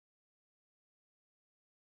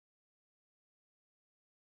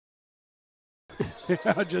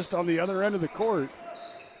Just on the other end of the court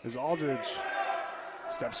as Aldridge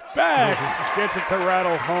steps back, gets it to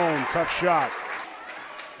rattle home. Tough shot.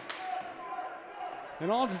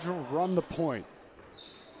 And Aldridge will run the point.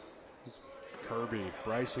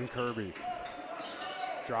 Bryson Kirby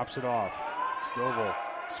drops it off. Stovall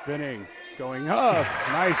spinning, going up.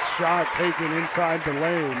 Nice shot taken inside the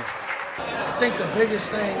lane. I think the biggest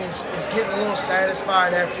thing is getting a little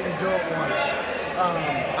satisfied after you do it once.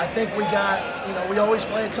 I think we always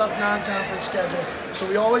play a tough non-conference schedule, so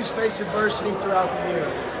we always face adversity throughout the year.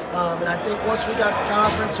 And I think once we got to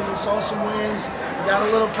conference and we saw some wins, we got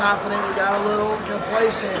a little confident, we got a little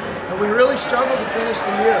complacent, and we really struggled to finish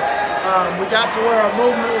the year. We got to where our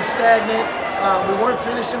movement was stagnant. We weren't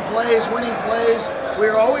finishing plays, winning plays. We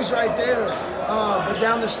were always right there. But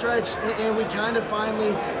down the stretch, and we kind of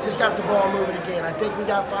finally just got the ball moving again. I think we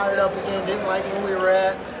got fired up again, didn't like where we were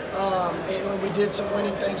at. And when we did some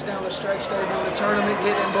winning things down the stretch there during the tournament,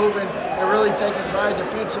 getting it moving and really taking pride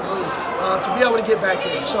defensively to be able to get back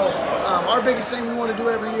in. So our biggest thing we want to do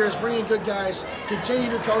every year is bring in good guys,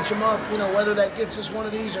 continue to coach them up, whether that gets us one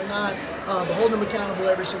of these or not, but hold them accountable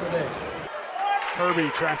every single day. Kirby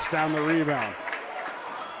tracks down the rebound.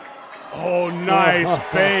 Oh, nice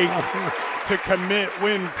bake to commit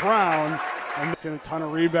Win Brown, and a ton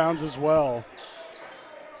of rebounds as well.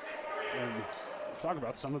 And talk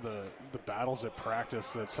about some of the battles at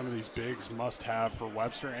practice that some of these bigs must have for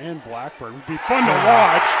Webster and Blackburn. It'd be fun to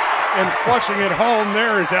watch. And flushing it home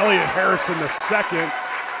there is Elliot Harrison II.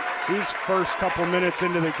 His first couple minutes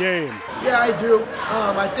into the game. Yeah, I do.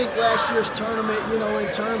 I think last year's tournament,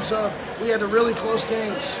 in terms of we had the really close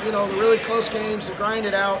games, to grind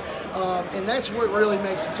it out. And that's what really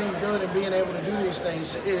makes the team good and being able to do these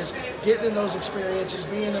things is getting in those experiences,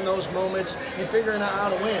 being in those moments, and figuring out how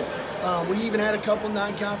to win. We even had a couple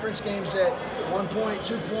non-conference games at 1 point,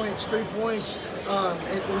 2 points, 3 points,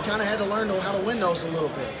 and we kind of had to learn how to win those a little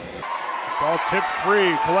bit. Ball tipped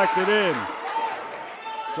free, collected in.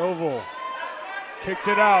 Stovall kicked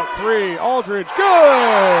it out, 3, Aldridge,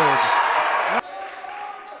 good!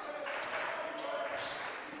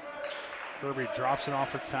 Kirby drops it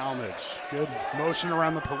off for Talmadge. Good motion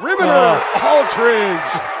around the perimeter. Aldridge,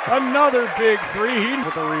 another big 3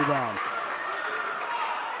 with a rebound.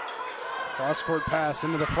 Cross-court pass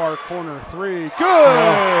into the far corner, 3,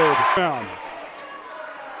 good!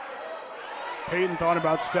 Peyton thought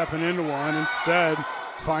about stepping into one, instead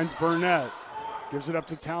finds Burnett. Gives it up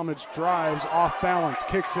to Talmadge, drives, off balance,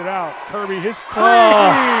 kicks it out. Kirby, his 3! He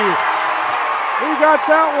got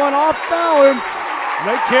that one off balance.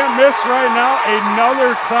 They can't miss right now.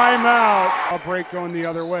 Another timeout. A break going the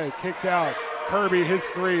other way. Kicked out. Kirby, his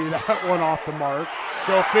 3. That one off the mark.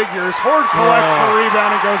 Go figures. Horde collects the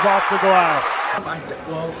rebound and goes off the glass.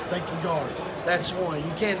 Well, they can guard. That's one.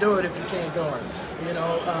 You can't do it if you can't guard. And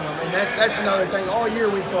that's another thing. All year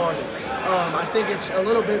we've guarded. I think it's a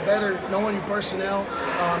little bit better knowing your personnel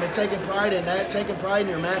and taking pride in that, taking pride in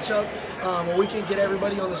your matchup. When we can get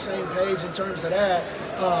everybody on the same page in terms of that,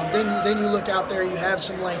 then you look out there, you have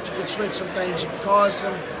some length, you can switch some things, you can cause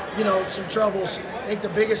some troubles. I think the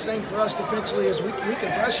biggest thing for us defensively is we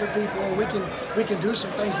can pressure people and we can do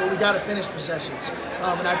some things, but we got to finish possessions.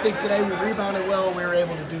 And I think today we rebounded well and we were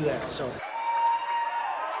able to do that. So.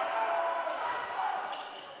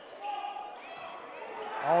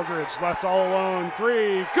 Aldridge left all alone,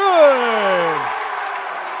 3, good!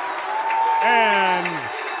 And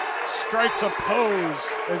strikes a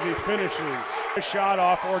pose as he finishes. A shot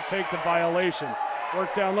off or take the violation.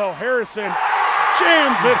 Work down low, Harrison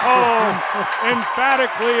jams it home.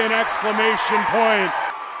 Emphatically an exclamation point.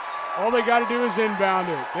 All they got to do is inbound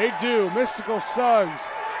it. They do. Mystical Suggs.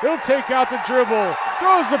 He'll take out the dribble,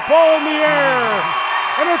 throws the ball in the air.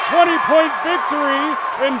 And a 20-point victory,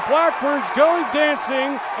 and Blackburn's going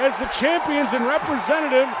dancing as the champions and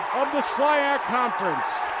representative of the SLIAC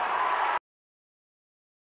Conference.